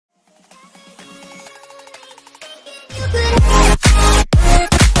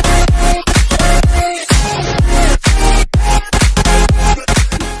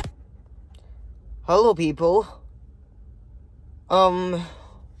Hello people. A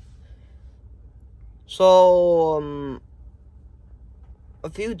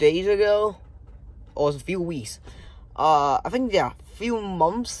few days ago, or a few weeks, I think, yeah, a few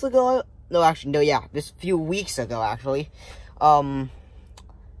months ago, this few weeks ago, actually, I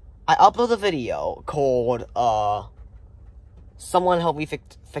uploaded a video called, Someone Help Me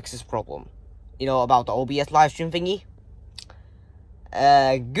Fix This Problem, you know, about the OBS live stream thingy.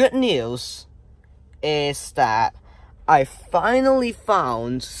 Good news is that I finally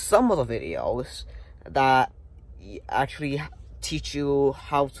found some of the videos that actually teach you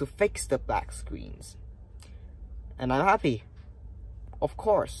how to fix the black screens. And I'm happy, of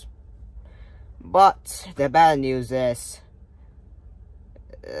course. But the bad news is,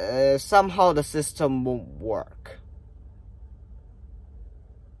 somehow the system won't work.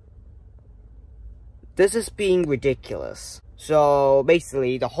 This is being ridiculous. So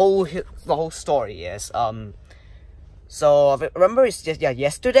basically, the whole story is, so remember, it's just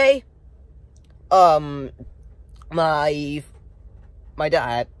yesterday. My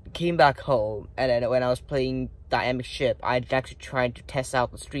dad came back home, and then when I was playing Dynamic Ship, I actually tried to test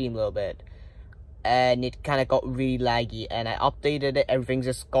out the stream a little bit, and it kind of got really laggy. And I updated it. Everything's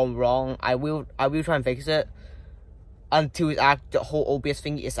just gone wrong. I will try and fix it until the whole OBS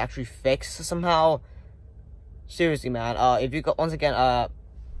thing is actually fixed somehow. Seriously, man. If you got, once again, I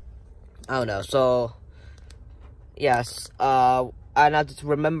don't know. So yes, and I just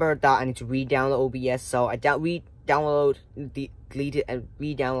remember that I need to re-download OBS. So I re-download, delete it, and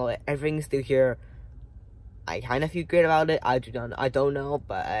re-download it. Everything's still here. I kind of feel great about it. I don't know,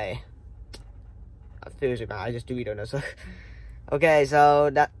 but seriously, man, I just really don't know. So okay, so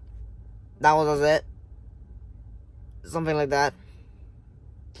that was it. Something like that.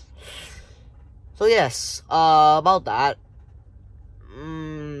 So yes, about that.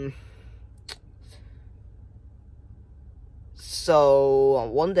 So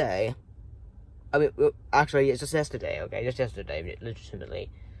one day, I mean, actually, it's just yesterday. Okay, just yesterday, legitimately.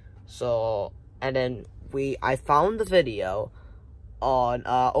 So, and then I found the video on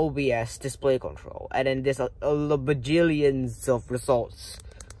OBS display control, and then there's a bajillions of results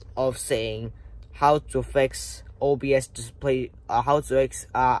of saying how to fix OBS display, how to fix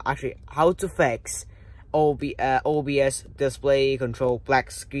OBS display control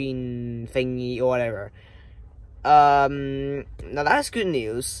black screen thingy or whatever. Now that's good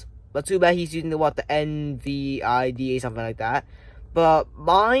news, but too bad he's using the NVIDIA, something like that. But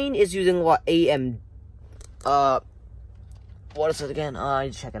mine is using what, what is it again? I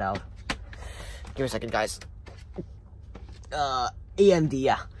need to check it out. Give me a second, guys. AMD,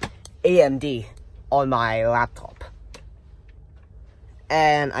 yeah. AMD on my laptop.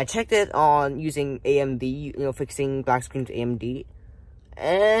 And I checked it on using AMD, you know, fixing black screen to AMD.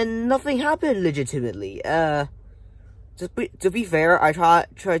 And nothing happened legitimately. To be fair, I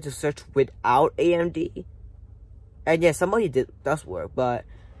tried to search without AMD. And yeah, somebody does work, but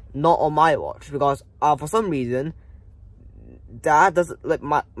not on my watch, because for some reason Dad doesn't, like,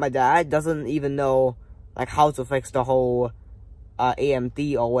 my dad doesn't even know like how to fix the whole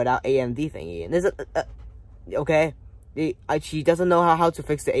AMD or without AMD thingy. And this okay, she doesn't know how to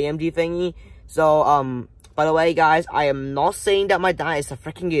fix the AMD thingy. So by the way, guys, I am not saying that my dad is a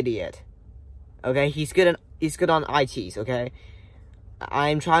freaking idiot. Okay, he's good on ITs. Okay,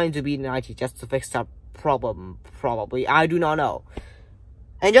 I'm trying to be in IT just to fix that problem. Probably, I do not know.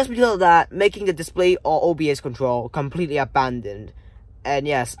 And just because of that, making the display or OBS control completely abandoned. And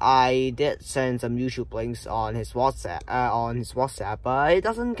yes, I did send some YouTube links on his WhatsApp, but it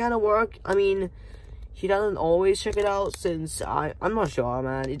doesn't kind of work. I mean, he doesn't always check it out, since I'm not sure,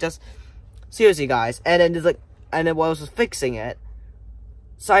 man. It just, seriously, guys. And then there's like, and then while I was fixing it,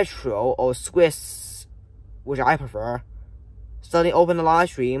 Sideshow or Swiss, which I prefer, suddenly opened the live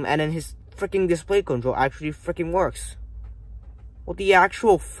stream, and then his freaking display control actually freaking works. What the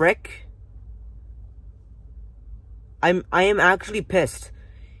actual frick? I am actually pissed.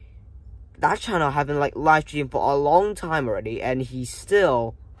 That channel having like live stream for a long time already, and he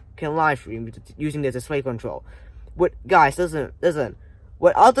still can live stream using the display control. Guys, listen.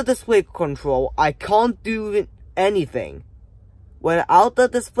 Without the display control, I can't do anything. Without the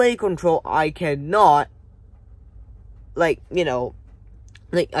display control, I cannot, like, you know,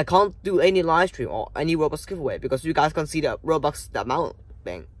 like, I can't do any live stream or any Robux giveaway, because you guys can see the Robux, the amount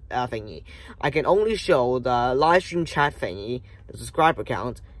thing, thingy. I can only show the live stream chat thingy, the subscriber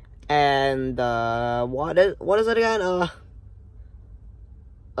count, and what is it again?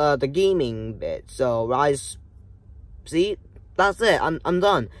 The gaming bit. So guys, see, that's it. I'm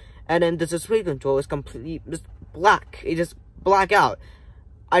done. And then the display control is completely just black. It just black out.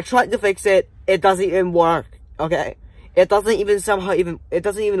 I tried to fix it. It doesn't even work. Okay, it doesn't even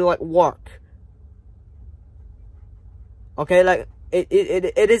like work. Okay, like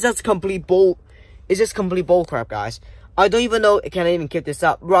it is just complete bull. It's just complete bull crap, guys. I don't even know can I even keep this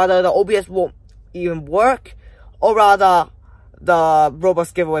up. Rather, the OBS won't even work, or rather, the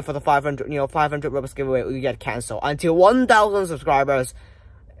Robux giveaway for the 500 Robux giveaway will get cancelled until 1,000 subscribers,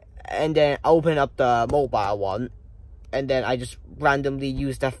 and then open up the mobile one, and then I just randomly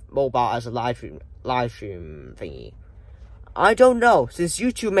use that mobile as a live stream thingy. I don't know, since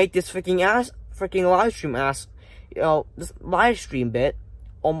YouTube made this freaking live stream this live stream bit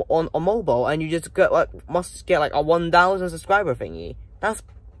on mobile, and you just get must get like a 1,000 subscriber thingy. That's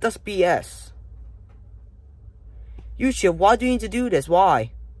BS. YouTube, why do you need to do this?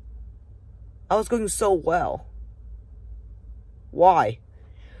 Why? I was going so well. Why?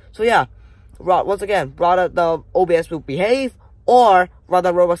 So yeah, once again, rather the OBS will behave, or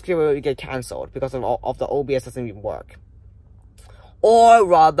rather Roblox giveaway will get cancelled because of the OBS doesn't even work. Or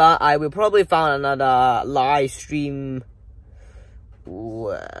rather, I will probably find another live stream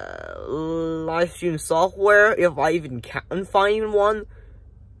software if I even can find one.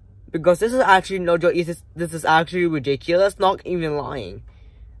 Because this is actually no joke. This is actually ridiculous. Not even lying.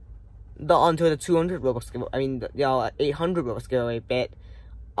 Until the 200 Robux giveaway, 800 Robux giveaway bit.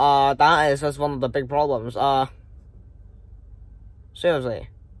 That is just one of the big problems. Seriously,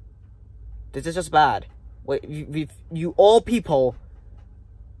 this is just bad. Wait, you all people,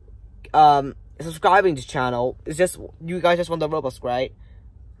 subscribing to the channel, it's just you guys just want the Robux, right?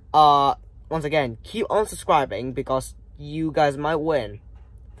 Once again, keep on subscribing because you guys might win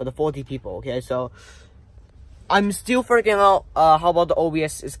for the 40 people. Okay, so I'm still figuring out how about the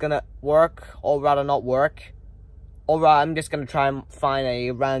OBS is gonna work, or rather not work, or rather I'm just gonna try and find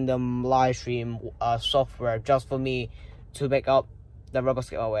a random live stream software just for me to make up the Robux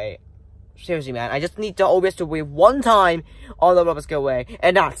giveaway. Seriously, man, I just need the OBS to win one time on the Robux giveaway,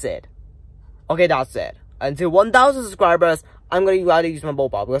 and that's it. Okay, that's it. Until 1,000 subscribers, I'm gonna rather use my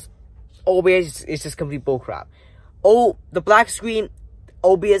mobile because OBS is just complete bullcrap. Oh, the black screen,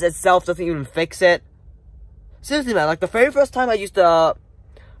 OBS itself doesn't even fix it. Seriously, man, like the very first time I used right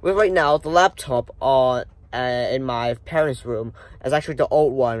now, the laptop on in my parents' room is actually the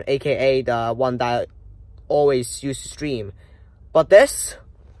old one, aka the one that I always used to stream. But this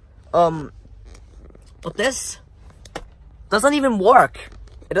doesn't even work.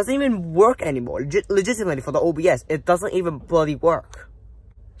 It doesn't even work anymore. Legitimately, for the OBS, it doesn't even bloody work.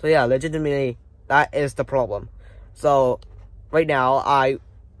 So yeah, legitimately, that is the problem. So, right now, I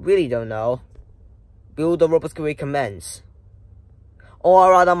really don't know. Will the Robux giveaway commence?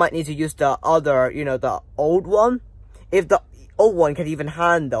 Or rather, I might need to use the other, the old one. If the old one can even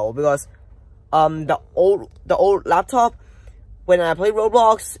handle, because the old laptop, when I play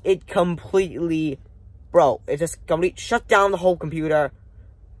Roblox, it completely broke. It just completely shut down the whole computer,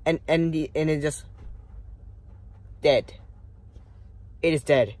 and it just dead. It is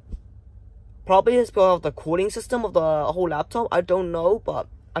dead. Probably it's because of the cooling system of the whole laptop. I don't know, but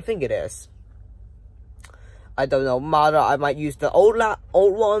I think it is. I don't know. Rather, I might use the old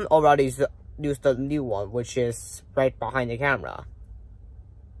one, or rather use the new one, which is right behind the camera.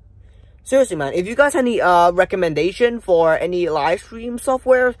 Seriously, man, if you guys have any recommendation for any live stream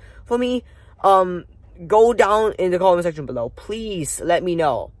software for me, go down in the comment section below. Please let me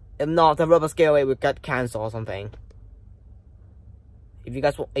know. If not, the Robux giveaway will get cancelled or something. If you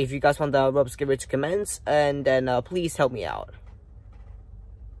guys want the Robux giveaway to commence, and then please help me out.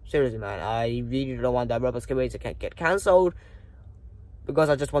 Seriously, man, I really don't want the Robux giveaway to get cancelled, because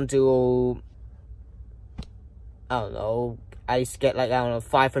I just want to, I don't know, I just get like, I don't know,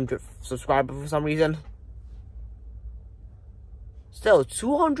 500 subscribers for some reason. Still,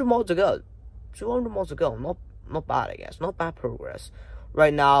 200 more to go. 200 more to go. Not bad, I guess. Not bad progress.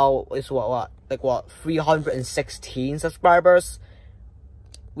 Right now, it's what 316 subscribers.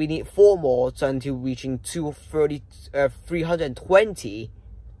 We need 4 more until reaching 320,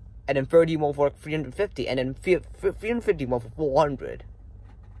 and then 30 more for 350, and then 350 more for 400.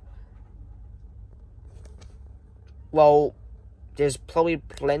 Well, there's probably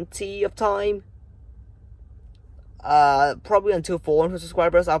plenty of time. Probably until 400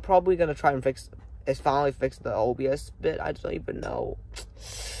 subscribers, I'm probably gonna try and finally fix the OBS bit. I don't even know.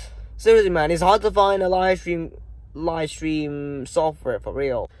 Seriously, man, it's hard to find a live stream software for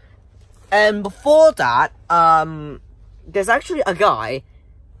real. And before that, there's actually a guy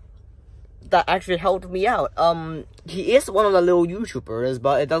that actually helped me out. He is one of the little YouTubers,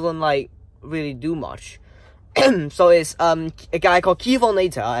 but it doesn't like really do much. So it's a guy called Kevon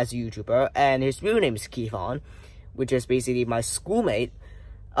as a YouTuber, and his real name is Kevon, which is basically my schoolmate.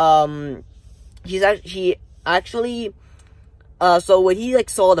 he actually, so when he like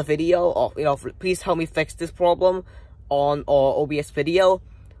saw the video of, you know, please help me fix this problem on our OBS video,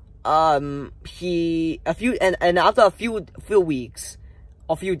 and after a few weeks,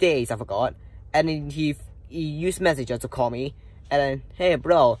 a few days, I forgot, and then he used Messenger to call me, and then, hey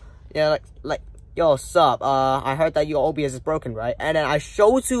bro, yeah, like yo, sup, I heard that your OBS is broken, right? And then I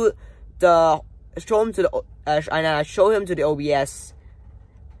show him to the OBS,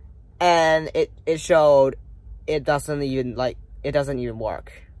 and it showed it doesn't even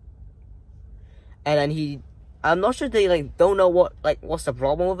work. And then I'm not sure they like don't know what's the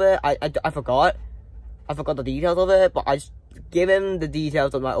problem with it. I forgot the details of it, but I just give him the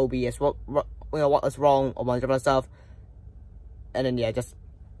details of my OBS, what is wrong or my different stuff, and then yeah, just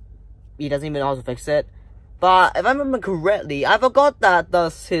he doesn't even know how to fix it. But if I remember correctly, I forgot that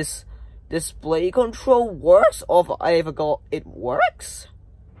his display control works, or I forgot it works.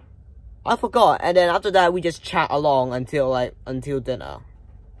 I forgot, and then after that we just chat along until dinner.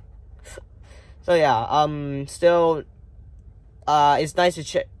 So yeah, still, it's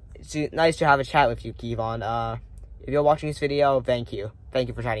nice to have a chat with you, Kevon. If you're watching this video, thank you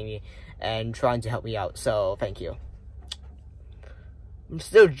for chatting me and trying to help me out. So thank you.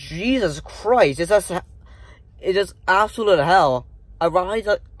 Still, Jesus Christ, it's just absolute hell. I realize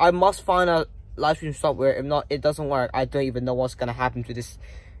that I must find a live stream software. If not, it doesn't work. I don't even know what's gonna happen to this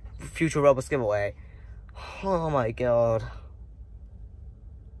future Robux giveaway. Oh my god.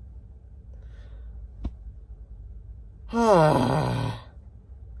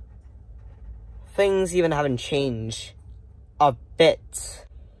 Things even haven't changed a bit.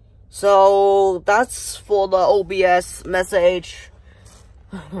 So that's for the OBS message.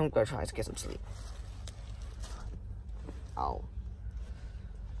 I'm gonna try to get some sleep. Ow.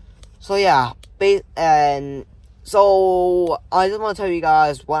 So yeah, and so I just want to tell you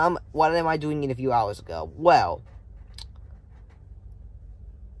guys what am I doing in a few hours ago. Well,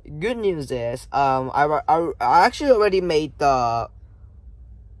 good news is I actually already made the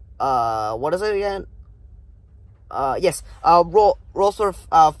what is it again? Yes,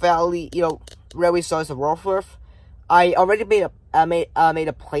 Roseworth Valley, you know, Railway Stories of Roseworth. I already made a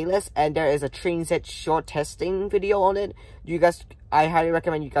playlist, and there is a train set short testing video on it. I highly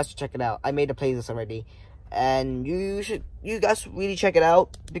recommend you guys to check it out. I made a playlist already, and you guys really check it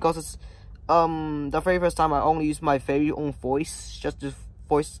out, because it's the very first time I only used my very own voice, just to the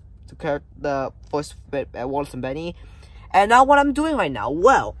voice of Wallace and Benny. And now what I'm doing right now,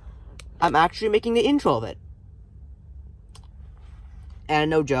 well, I'm actually making the intro of it. And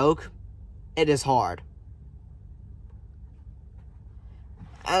no joke, it is hard.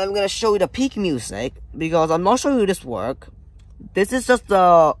 And I'm gonna show you the peak music, because I'm not showing you this work. This is just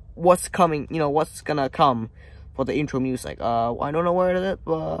what's coming, you know, what's gonna come for the intro music. I don't know where it is,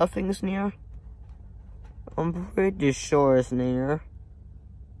 but I think it's near. I'm pretty sure it's near.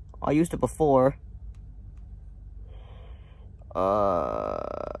 I used it before.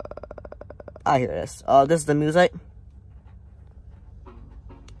 I hear this. This is the music.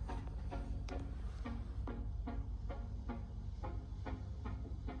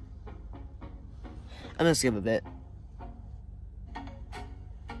 I'm gonna skip a bit.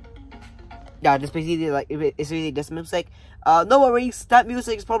 Yeah, just basically like it's basically this music. No worries, that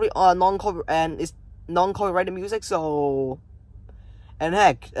music is probably non-copyrighted music. So, and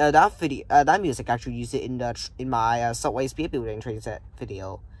heck, that music actually used it in my subway speed building train set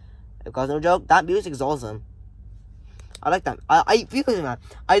video. Because no joke, that music is awesome. I like that. I because man,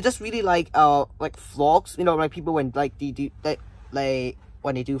 I just really like vlogs. You know, like people when when they do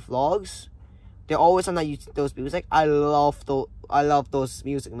vlogs. They always sometimes use those music. I love those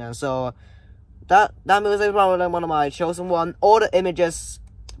music, man. So that music is probably one of my chosen one. All the images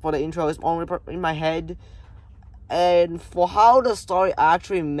for the intro is only in my head, and for how the story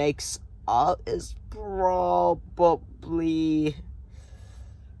actually makes up is probably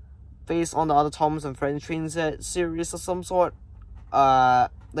based on the other Thomas and Friends train set series of some sort. You know,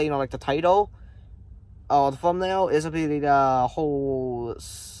 like the title or the thumbnail is basically the whole.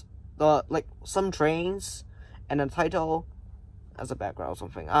 Like some trains, and the title as a background or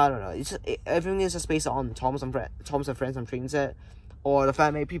something. I don't know. Everything is just based on Thomas and Friends and train set, or the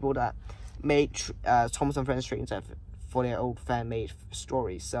fan made people that made Thomas and Friends train set for their old fan made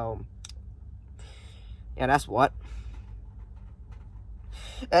stories. So yeah, that's what.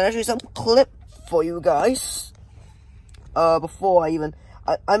 And actually, some clip for you guys. Before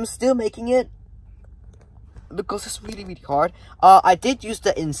I'm still making it, because it's really hard. I did use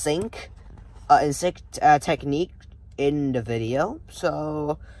the in-sync technique in the video.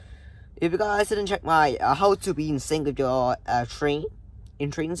 So if you guys didn't check my how to be in sync with your train in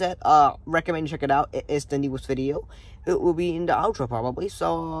train set, recommend check it out. It is the newest video. It will be in the outro probably.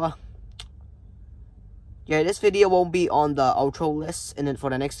 So yeah, this video won't be on the outro list, and then for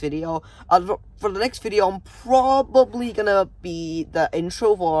the next video, for the next video, I'm probably gonna be the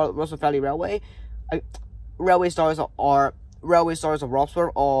intro for Russell Valley Railway, Railway Stories of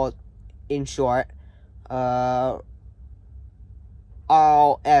Rossworth, or in short, RSOR,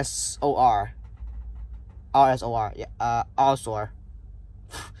 yeah, RSOR,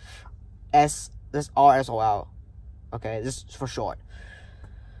 this RSOL, okay, this is for short.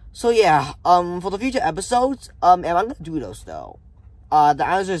 So yeah, for the future episodes, am I gonna do those though? The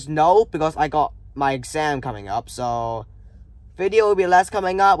answer is no, because I got my exam coming up, so video will be less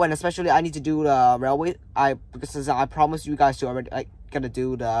coming up when especially I need to do the railway, because I promised you guys to already, like, gonna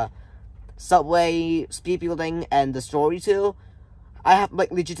do the subway, speed building, and the story too. I have,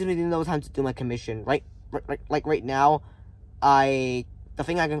 like, legitimately no time to do my commission, right now. The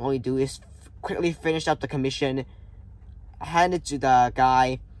thing I can only do is quickly finish up the commission, hand it to the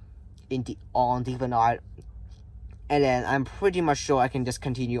guy on DeviantArt, and then I'm pretty much sure I can just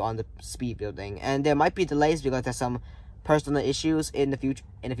continue on the speed building. And there might be delays because there's some personal issues in the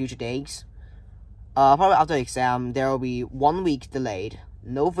future days. Probably after the exam, there will be 1 week delayed,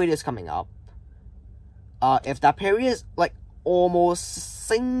 no videos coming up. If that period is, like, almost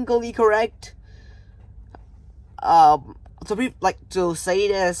singly correct, to say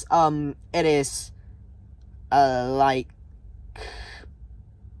this, it is, like,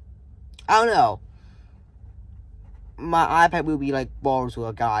 I don't know, my iPad will be, like, borrowed to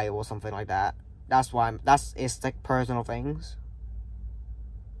a guy or something like that. That's why it's like personal things.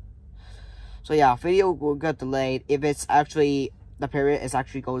 So yeah, video will get delayed if it's actually, the period is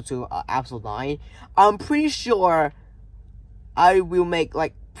actually go to absolute 9. I'm pretty sure I will make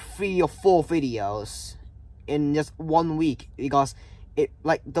like 3 or 4 videos in just 1 week, because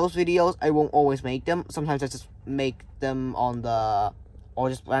like those videos I won't always make them. Sometimes I just make them on the, or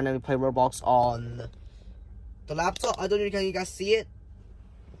just randomly play Roblox on the laptop. I don't know, can you guys see it?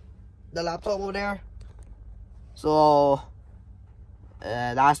 The laptop over there. So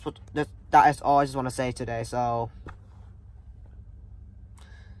that is all I just want to say today. So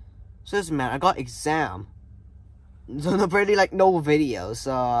listen, man, I got exam, so pretty like no videos.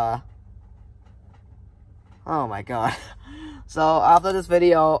 Oh my god. So after this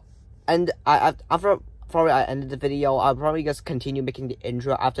video, and after probably I ended the video, I'll probably just continue making the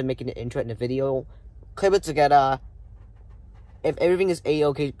intro. After making the intro and the video, clip it together. If everything is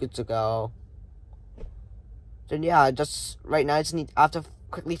a-okay, good to go, then yeah, just right now I just need to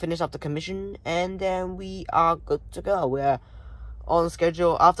quickly finish up the commission, and then we are good to go. We're on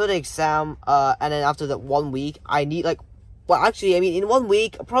schedule. After the exam, and then after the 1 week, I need, like, well, actually, I mean, in 1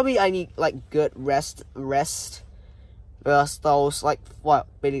 week, probably I need, like, good rest those, like, what,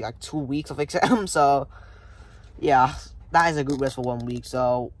 maybe, like, 2 weeks of exam. So yeah, that is a good rest for 1 week.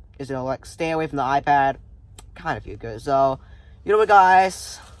 So, you know, like, stay away from the iPad, kind of feel good. So, you know what,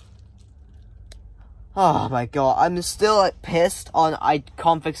 guys? Oh my god, I'm still, like, pissed on I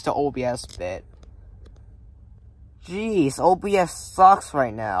can't fix the OBS bit. Jeez, OBS sucks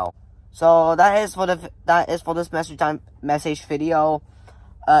right now. So that is for this message video.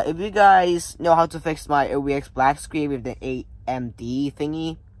 If you guys know how to fix my OBS black screen with the AMD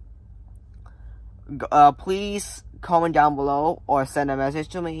thingy, please comment down below or send a message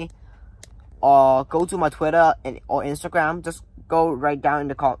to me, or go to my Twitter or Instagram. Just go right down in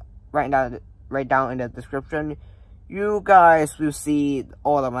the description. You guys will see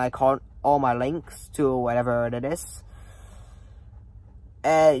all my links to whatever it is,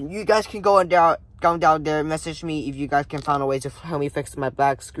 and you guys can go down there, message me if you guys can find a way to help me fix my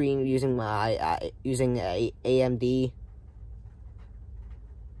black screen using my a AMD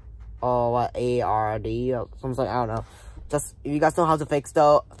or what, ARD or something. I don't know. Just if you guys know how to fix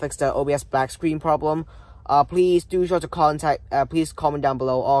the OBS black screen problem, please do sure to please comment down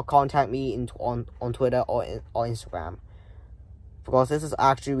below or contact me on Twitter or Instagram, because this is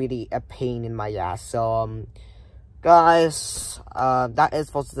actually really a pain in my ass. So guys, that is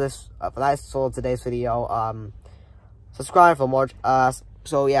for today's video. Subscribe for more.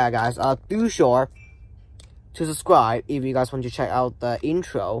 So yeah, guys, do sure to subscribe if you guys want to check out the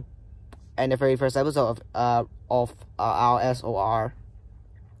intro and the very first episode of RSOR,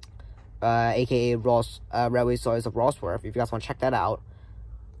 aka Railway Stories of Rossworth. If you guys want to check that out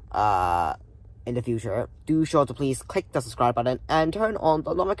in the future, do sure to please click the subscribe button and turn on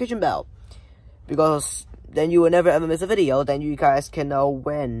the notification bell, because then you will never ever miss a video. Then you guys can know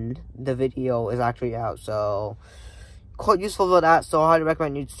when the video is actually out. So quite useful for that. So I highly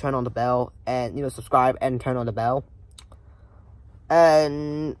recommend you to turn on the bell and, you know, subscribe and turn on the bell.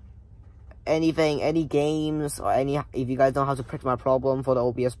 And any games, or if you guys know how to fix my problem for the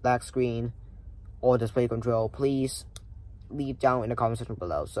OBS black screen or display control, please leave down in the comment section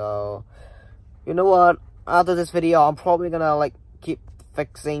below. So, you know what? After this video, I'm probably gonna like keep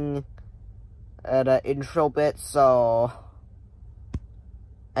fixing the intro bit. So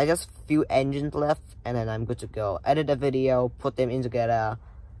I just few engines left, and then I'm good to go. Edit the video, put them in together,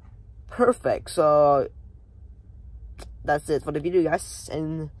 perfect. So that's it for the video, guys,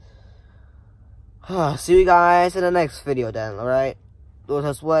 and see you guys in the next video then. All right,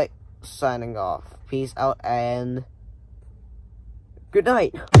 Lotus Wick signing off. Peace out and good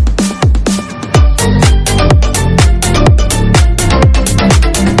night.